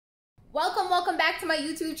Welcome back to my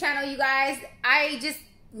YouTube channel, you guys. I just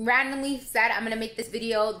randomly said I'm gonna make this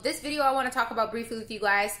video. This video I want to talk about briefly with you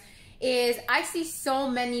guys is I see so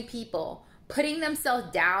many people putting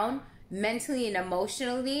themselves down mentally and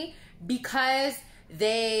emotionally because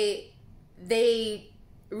they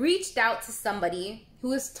reached out to somebody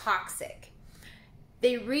who is toxic.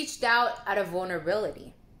 They reached out of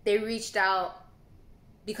vulnerability. They reached out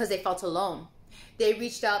because they felt alone. They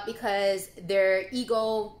reached out because their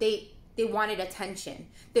ego, they wanted attention.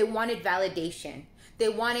 They wanted validation. They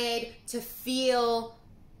wanted to feel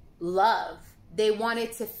love. They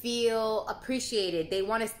wanted to feel appreciated. They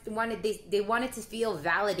wanted to feel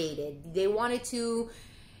validated. They wanted to,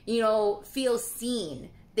 feel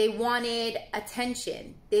seen. They wanted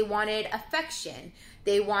attention. They wanted affection.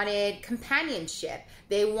 They wanted companionship.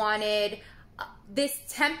 They wanted this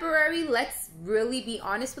temporary, let's really be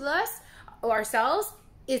honest with ourselves,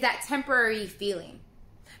 is that temporary feeling.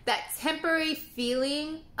 That temporary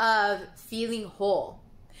feeling of feeling whole.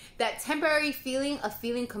 That temporary feeling of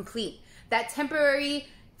feeling complete. That temporary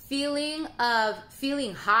feeling of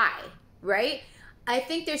feeling high, right? I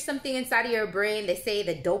think there's something inside of your brain, they say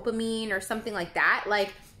the dopamine or something like that.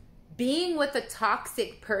 Like being with a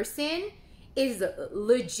toxic person is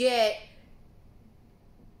legit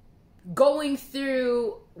going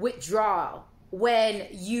through withdrawal when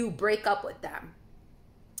you break up with them.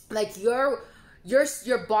 Like your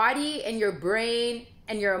body and your brain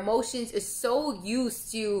and your emotions is so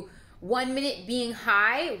used to 1 minute being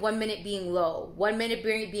high, 1 minute being low. 1 minute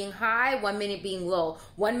being high, 1 minute being low.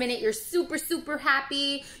 1 minute you're super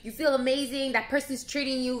happy, you feel amazing, that person's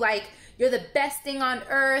treating you like you're the best thing on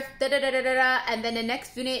earth, and then the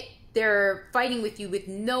next minute they're fighting with you with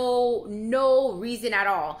no reason at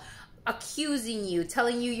all. Accusing you,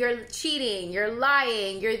 telling you you're cheating, you're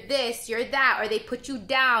lying, you're this, you're that, or they put you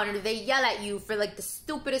down, or they yell at you for like the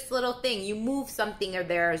stupidest little thing. You move something of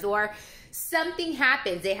theirs, or something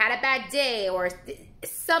happens, they had a bad day or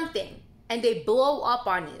something, and they blow up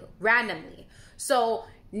on you randomly. So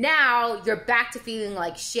now you're back to feeling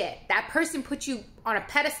like shit. That person put you on a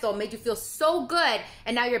pedestal, made you feel so good,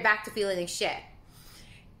 and now you're back to feeling like shit.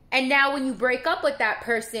 And now when you break up with that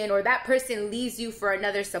person, or that person leaves you for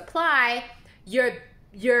another supply,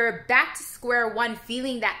 you're back to square one,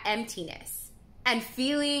 feeling that emptiness and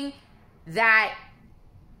feeling that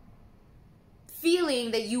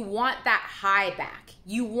you want that high back.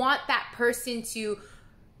 You want that person to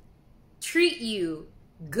treat you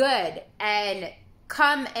good and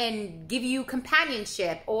come and give you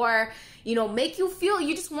companionship, or make you feel,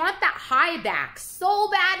 you just want that high back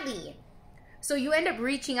so badly. So you end up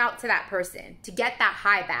reaching out to that person to get that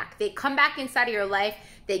high back. They come back inside of your life,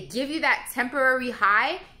 they give you that temporary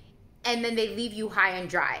high, and then they leave you high and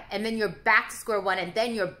dry. And then you're back to square one, and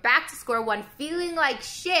then you're back to square one feeling like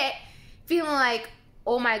shit, feeling like,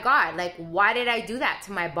 oh my God, like, why did I do that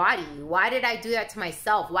to my body? Why did I do that to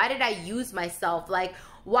myself? Why did I use myself? Like,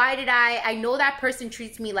 why did I know that person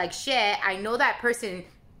treats me like shit. I know that person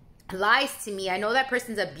lies to me. I know that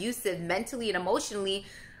person's abusive mentally and emotionally,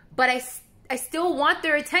 but I still want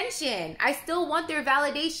their attention. I still want their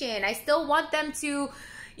validation. I still want them to,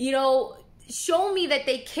 show me that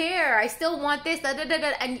they care. I still want this,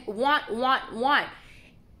 and want.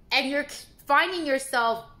 And you're finding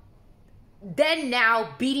yourself then now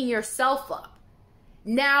beating yourself up.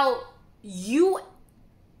 Now you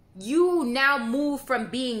now move from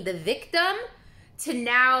being the victim to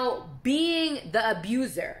now being the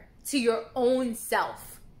abuser to your own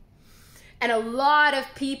self. And a lot of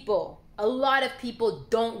people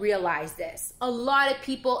don't realize this. A lot of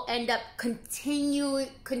people end up continuously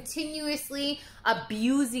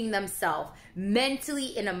abusing themselves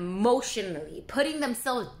mentally and emotionally, putting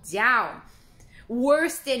themselves down,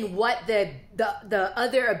 worse than what the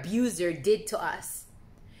other abuser did to us.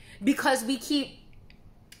 Because we keep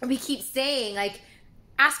saying, like,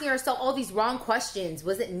 asking ourselves all these wrong questions.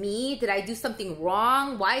 Was it me? Did I do something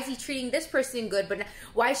wrong? Why is he treating this person good, but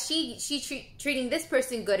why is she treating this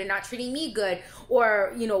person good and not treating me good?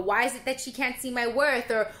 Or, why is it that she can't see my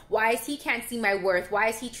worth? Or why is he can't see my worth? Why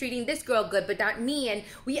is he treating this girl good, but not me? And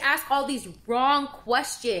we ask all these wrong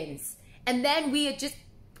questions. And then we just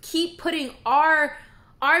keep putting our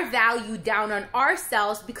value down on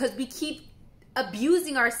ourselves because we keep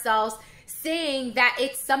abusing ourselves, saying that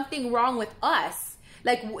it's something wrong with us.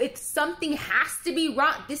 Like, if something has to be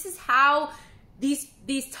wrong. This is how these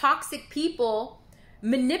toxic people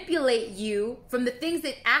manipulate you, from the things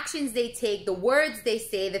that actions they take, the words they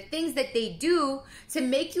say, the things that they do, to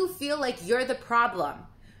make you feel like you're the problem.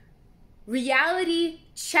 Reality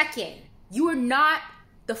check-in. You are not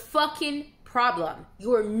the fucking problem.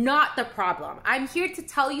 You are not the problem. I'm here to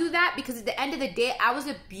tell you that because at the end of the day, I was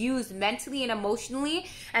abused mentally and emotionally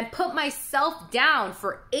and put myself down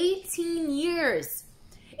for 18 years.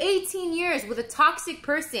 18 years with a toxic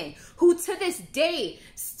person who to this day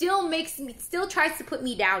still tries to put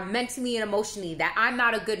me down mentally and emotionally, that I'm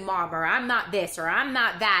not a good mom, or I'm not this, or I'm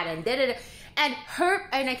not that, and da-da-da.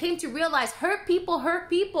 And I came to realize hurt people hurt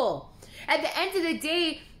people. At the end of the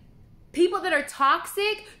day, people that are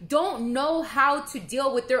toxic don't know how to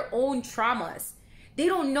deal with their own traumas. They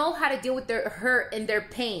don't know how to deal with their hurt and their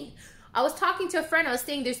pain. I was talking to a friend, I was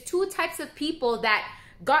saying there's two types of people that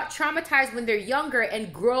got traumatized when they're younger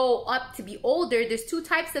and grow up to be older. There's two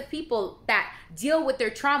types of people that deal with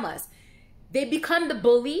their traumas. They become the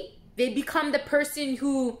bully. They become the person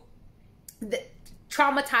who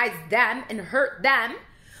traumatized them and hurt them.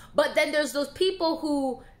 But then there's those people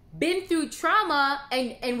who been through trauma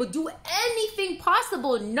and would do anything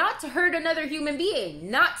possible not to hurt another human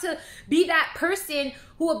being, not to be that person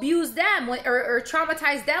who abused them or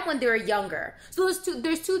traumatized them when they were younger. So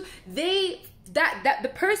the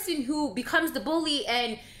person who becomes the bully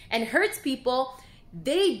and hurts people,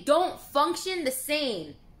 they don't function the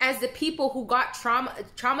same as the people who got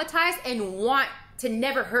traumatized and want to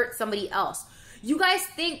never hurt somebody else. You guys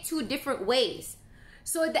think two different ways.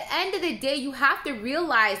 So at the end of the day, you have to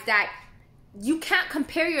realize that you can't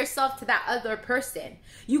compare yourself to that other person.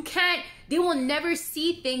 They will never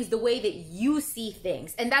see things the way that you see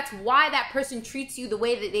things. And that's why that person treats you the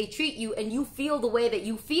way that they treat you, and you feel the way that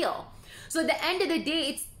you feel. So at the end of the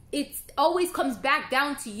day, it always comes back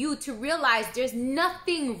down to you to realize there's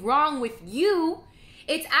nothing wrong with you.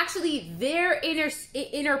 It's actually their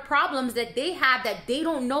inner problems that they have that they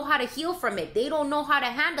don't know how to heal from it. They don't know how to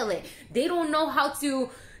handle it. They don't know how to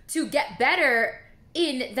get better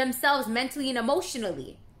in themselves mentally and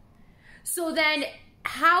emotionally. So then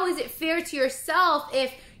how is it fair to yourself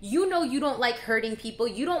if you know you don't like hurting people,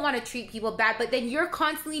 you don't want to treat people bad, but then you're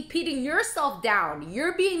constantly beating yourself down.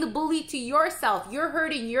 You're being the bully to yourself. You're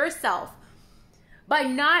hurting yourself by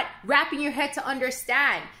not wrapping your head to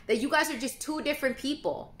understand that you guys are just two different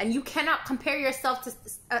people, and you cannot compare yourself to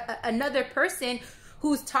another person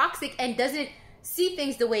who's toxic and doesn't see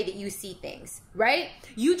things the way that you see things, right?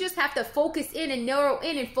 You just have to focus in and narrow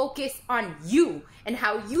in and focus on you and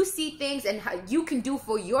how you see things and how you can do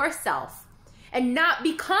for yourself, and not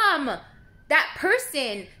become that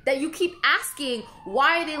person that you keep asking,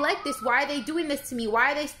 why are they like this? Why are they doing this to me?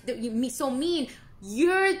 Why are they so mean?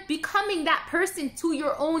 You're becoming that person to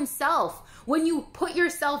your own self. When you put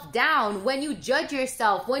yourself down, when you judge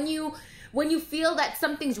yourself, when you feel that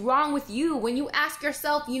something's wrong with you, when you ask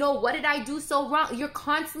yourself, what did I do so wrong? You're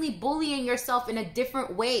constantly bullying yourself in a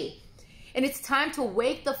different way. And it's time to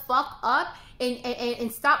wake the fuck up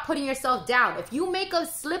and stop putting yourself down. If you make a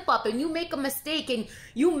slip up and you make a mistake and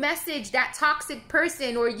you message that toxic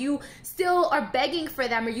person, or you still are begging for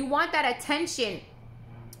them, or you want that attention,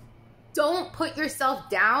 don't put yourself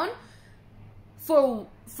down for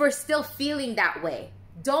still feeling that way.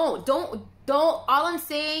 Don't. All I'm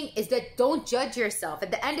saying is that don't judge yourself.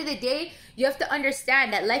 At the end of the day, you have to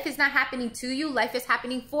understand that life is not happening to you. Life is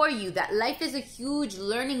happening for you. That life is a huge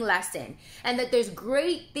learning lesson, and that there's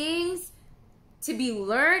great things to be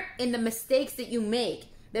learned in the mistakes that you make.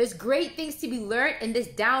 There's great things to be learned in this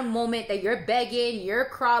down moment that you're begging, you're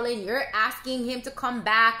crawling, you're asking him to come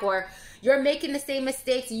back, or you're making the same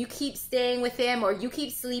mistakes and you keep staying with him, or you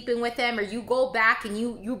keep sleeping with him, or you go back and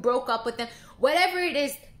you broke up with him. Whatever it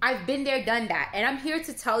is, I've been there, done that. And I'm here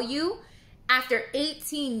to tell you, after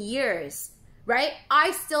 18 years, right?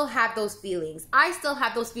 I still have those feelings. I still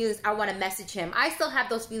have those feelings I want to message him. I still have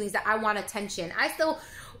those feelings that I want attention. I still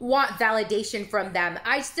want validation from them.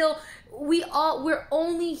 We're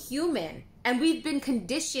only human, and we've been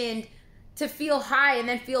conditioned to feel high and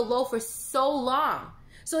then feel low for so long.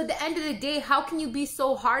 So at the end of the day, how can you be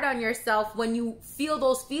so hard on yourself when you feel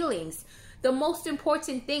those feelings? The most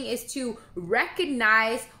important thing is to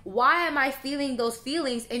recognize, why am I feeling those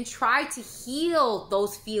feelings, and try to heal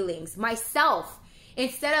those feelings myself,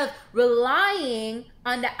 instead of relying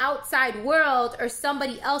on the outside world or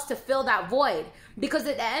somebody else to fill that void. Because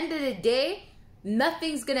at the end of the day,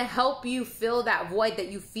 nothing's gonna help you fill that void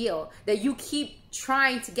that you feel, that you keep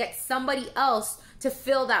trying to get somebody else to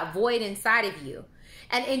fill that void inside of you.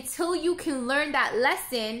 And until you can learn that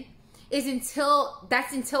lesson,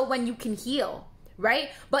 that's until when you can heal, right?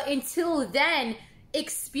 But until then,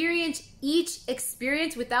 experience each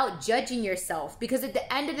experience without judging yourself, because at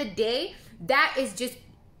the end of the day, that is just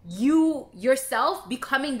yourself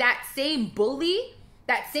becoming that same bully,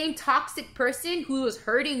 that same toxic person who is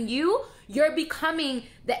hurting you. You're becoming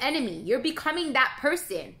the enemy. You're becoming that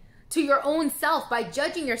person to your own self by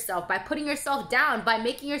judging yourself, by putting yourself down, by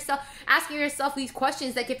asking yourself these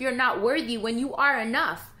questions like if you're not worthy when you are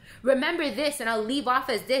enough. Remember this, and I'll leave off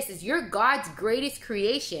as this, is you're God's greatest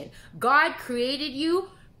creation. God created you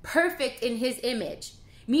perfect in his image,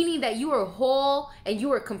 meaning that you are whole and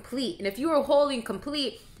you are complete. And if you are whole and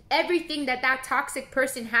complete, everything that toxic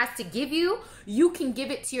person has to give you, you can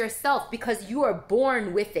give it to yourself because you are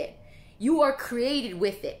born with it. You are created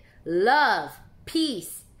with it. Love,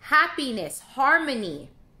 peace, happiness,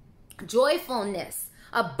 harmony, joyfulness,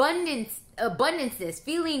 abundances,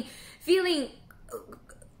 feeling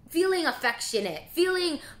affectionate,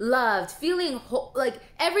 feeling loved, feeling like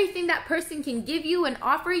everything that person can give you and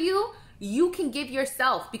offer you, you can give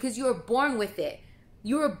yourself because you are born with it.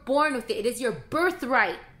 You are born with it. It is your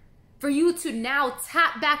birthright for you to now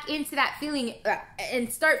tap back into that feeling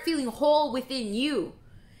and start feeling whole within you,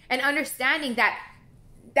 and understanding that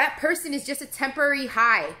that person is just a temporary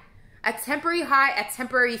high, a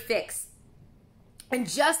temporary fix. And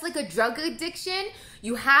just like a drug addiction,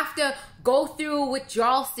 you have to go through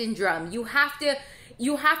withdrawal syndrome. You have to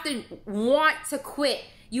want to quit.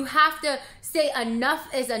 You have to say enough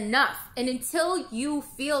is enough. And until you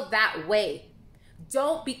feel that way,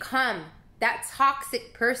 don't become that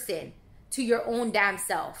toxic person to your own damn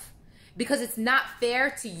self, because it's not fair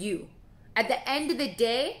to you. At the end of the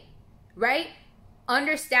day, right?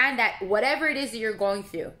 Understand that whatever it is that you're going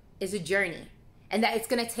through is a journey, and that it's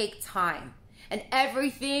going to take time. And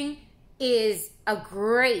everything is a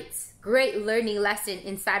great learning lesson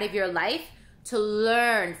inside of your life to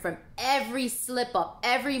learn from every slip up,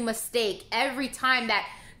 every mistake, every time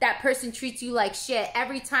that person treats you like shit,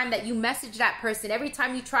 every time that you message that person, every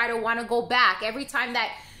time you try to want to go back, every time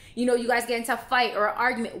that, you know, you guys get into a fight or an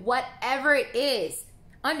argument, whatever it is,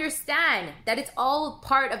 understand that it's all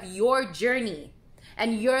part of your journey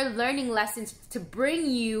and your learning lessons to bring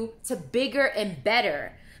you to bigger and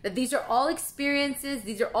better. That these are all experiences,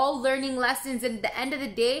 these are all learning lessons, and at the end of the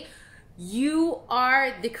day, you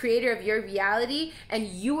are the creator of your reality and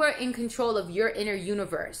you are in control of your inner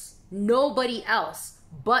universe. Nobody else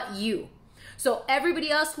but you. So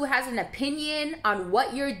everybody else who has an opinion on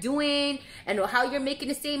what you're doing and how you're making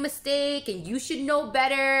the same mistake and you should know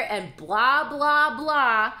better and blah, blah,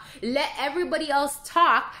 blah, let everybody else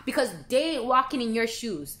talk, because they ain't walking in your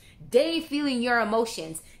shoes. They ain't feeling your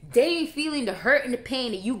emotions. They ain't feeling the hurt and the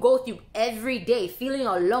pain that you go through every day, feeling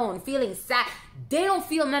alone, feeling sad. They don't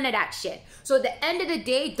feel none of that shit. So at the end of the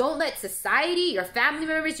day, don't let society, your family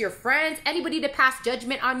members, your friends, anybody to pass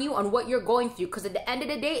judgment on you on what you're going through. Because at the end of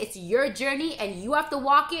the day, it's your journey and you have to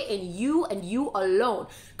walk it, and you alone.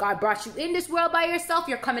 God brought you in this world by yourself.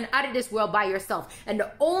 You're coming out of this world by yourself. And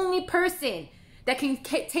the only person that can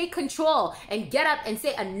take control and get up and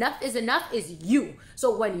say enough is enough is you.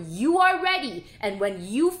 So when you are ready and when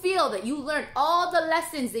you feel that you learned all the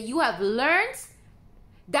lessons that you have learned,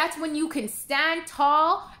 that's when you can stand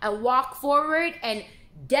tall and walk forward and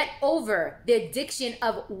get over the addiction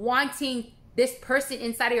of wanting this person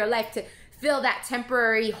inside of your life to fill that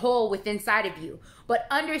temporary hole within inside of you. But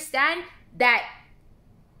understand that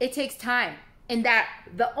it takes time, and that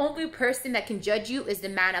the only person that can judge you is the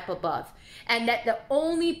man up above. And that the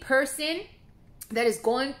only person that is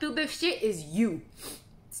going through this shit is you.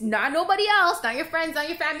 It's not nobody else, not your friends, not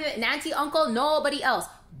your family, an auntie, uncle, nobody else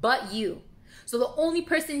but you. So the only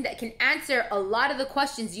person that can answer a lot of the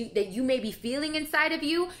questions that you may be feeling inside of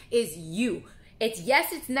you is you.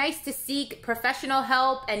 It's nice to seek professional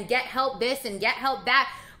help and get help this and get help that.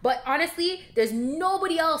 But honestly, there's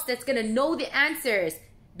nobody else that's going to know the answers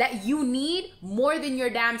that you need more than your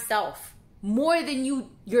damn self, more than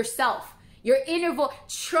yourself. Your inner voice.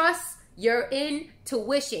 Trust your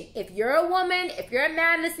intuition. If you're a woman, if you're a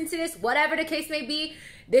man, listen to this, whatever the case may be.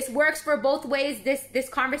 This works for both ways, this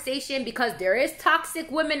conversation, because there is toxic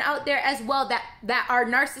women out there as well that are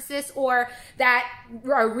narcissists or that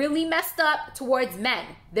are really messed up towards men.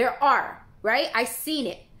 There are, right? I've seen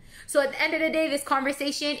it. So at the end of the day, this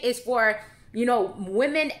conversation is for, you know,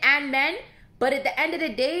 women and men. But at the end of the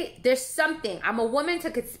day, there's something. I'm a woman so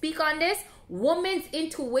I could speak on this. Woman's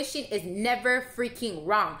intuition is never freaking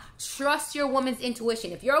wrong. Trust your woman's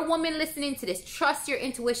intuition. If you're a woman listening to this, trust your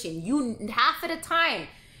intuition. Half of the time,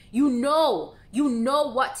 you know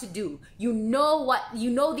what to do. You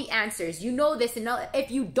know the answers. You know this. And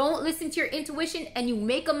if you don't listen to your intuition and you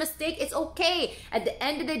make a mistake, it's okay. At the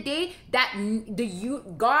end of the day,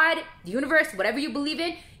 God, the universe, whatever you believe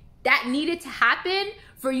in, that needed to happen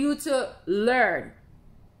for you to learn.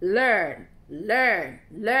 And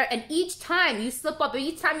each time you slip up,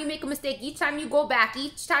 each time you make a mistake, each time you go back,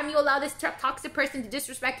 each time you allow this toxic person to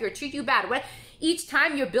disrespect you or treat you bad, Each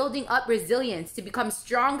time you're building up resilience to become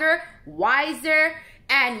stronger, wiser,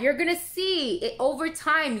 and you're gonna see it over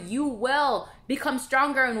time. You will become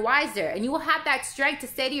stronger and wiser, and you will have that strength to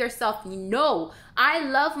say to yourself, no, I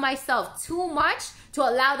love myself too much to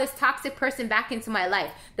allow this toxic person back into my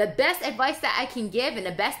life. The best advice that I can give and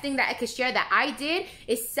the best thing that I could share that I did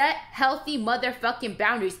is set healthy motherfucking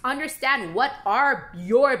boundaries. Understand what are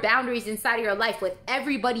your boundaries inside of your life with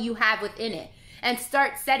everybody you have within it, and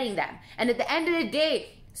start setting them. And at the end of the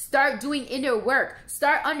day, start doing inner work.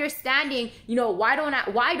 Start understanding, you know, why don't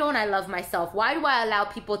I love myself? Why do I allow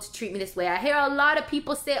people to treat me this way? I hear a lot of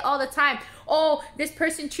people say all the time, oh, this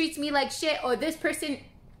person treats me like shit, or this person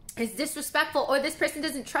is disrespectful, or this person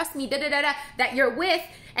doesn't trust me, that you're with.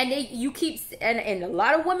 And you keep, and a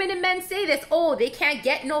lot of women and men say this, oh, they can't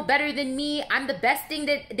get no better than me. I'm the best thing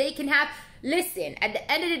that they can have. Listen, at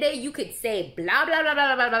the end of the day, you could say blah, blah, blah,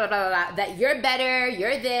 blah, blah, blah, blah, blah, that you're better,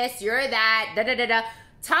 you're this, you're that,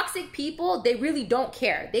 Toxic people, they really don't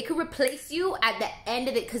care. They could replace you at the end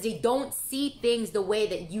of it because they don't see things the way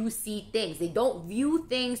that you see things. They don't view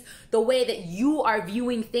things the way that you are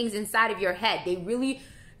viewing things inside of your head.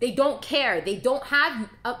 They don't care. They don't have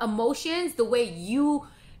emotions the way you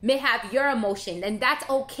may have your emotion, and that's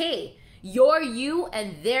okay. You're you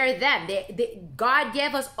and they're them. God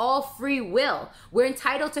gave us all free will. We're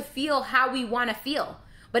entitled to feel how we want to feel.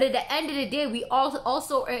 But at the end of the day, we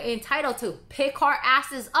also are entitled to pick our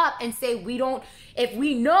asses up and say if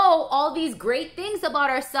we know all these great things about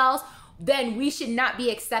ourselves, then we should not be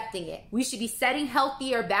accepting it. We should be setting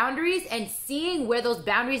healthier boundaries and seeing where those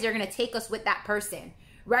boundaries are going to take us with that person,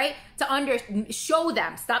 right? Show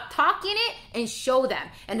them. Stop talking it and show them.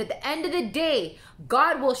 And at the end of the day,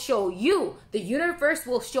 God will show you, the universe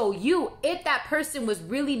will show you if that person was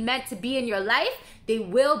really meant to be in your life. They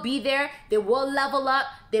will be there, they will level up,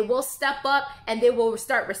 they will step up, and they will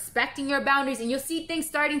start respecting your boundaries, and you'll see things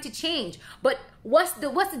starting to change. But what's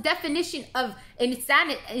the definition of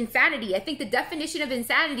insanity? I think the definition of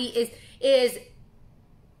insanity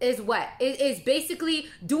is what? It is basically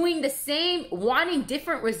doing the same, wanting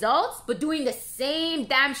different results, but doing the same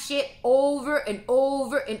damn shit over and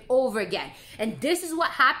over and over again. And this is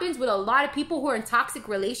what happens with a lot of people who are in toxic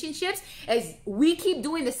relationships, is we keep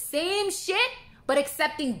doing the same shit, but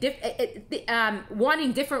accepting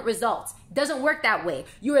wanting different results. Doesn't work that way.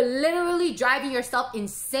 You are literally driving yourself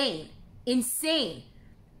insane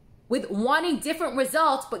with wanting different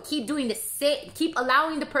results, but keep doing the same, keep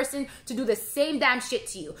allowing the person to do the same damn shit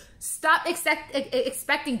to you. Stop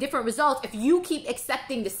expecting different results if you keep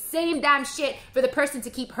accepting the same damn shit for the person to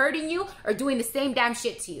keep hurting you or doing the same damn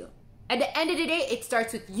shit to you. At the end of the day, it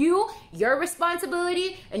starts with you, your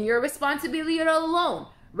responsibility, and your responsibility alone.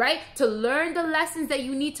 Right? To learn the lessons that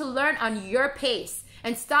you need to learn on your pace,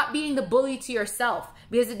 and stop being the bully to yourself.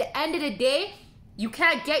 Because at the end of the day, you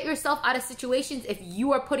can't get yourself out of situations if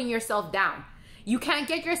you are putting yourself down. You can't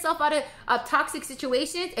get yourself out of toxic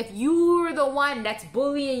situations if you're the one that's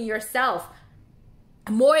bullying yourself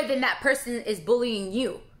more than that person is bullying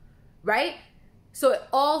you. Right? So it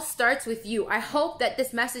all starts with you. I hope that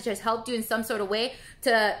this message has helped you in some sort of way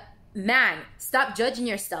to, man, stop judging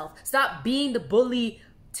yourself. Stop being the bully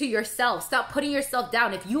to yourself. Stop putting yourself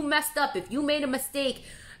down. If you messed up, if you made a mistake,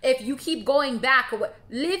 if you keep going back,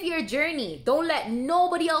 live your journey. Don't let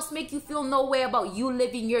nobody else make you feel no way about you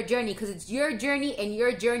living your journey, because it's your journey and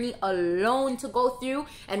your journey alone to go through.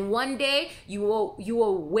 And one day you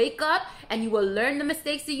will wake up and you will learn the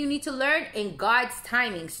mistakes that you need to learn in God's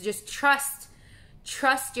timing. So just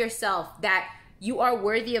trust yourself that you are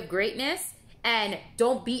worthy of greatness, and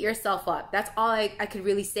don't beat yourself up. That's all I could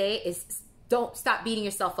really say is don't stop beating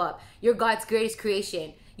yourself up. You're God's greatest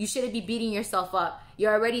creation. You shouldn't be beating yourself up.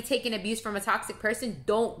 You're already taking abuse from a toxic person.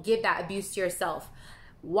 Don't give that abuse to yourself.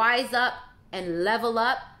 Wise up and level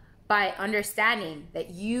up by understanding that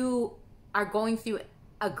you are going through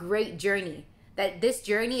a great journey. That this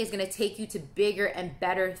journey is going to take you to bigger and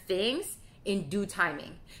better things in due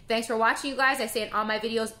timing. Thanks for watching, you guys. I say in all my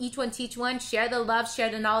videos, each one teach one. Share the love, share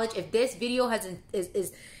the knowledge. If this video has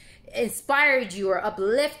inspired you or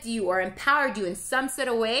uplifted you or empowered you in some sort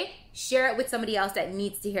of way, share it with somebody else that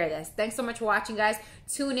needs to hear this. Thanks so much for watching, guys.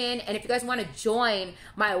 Tune in, and if you guys want to join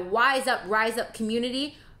my Wise Up, Rise Up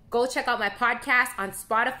community, go check out my podcast on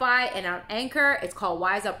Spotify and on Anchor. It's called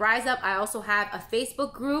Wise Up, Rise Up. I also have a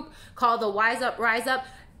Facebook group called the Wise Up, Rise Up.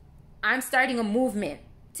 I'm starting a movement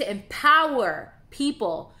to empower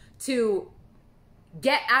people to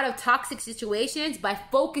get out of toxic situations by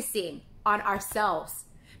focusing on ourselves,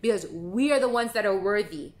 because we are the ones that are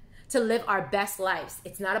worthy to live our best lives.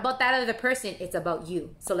 It's not about that other person, it's about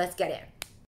you. So let's get it.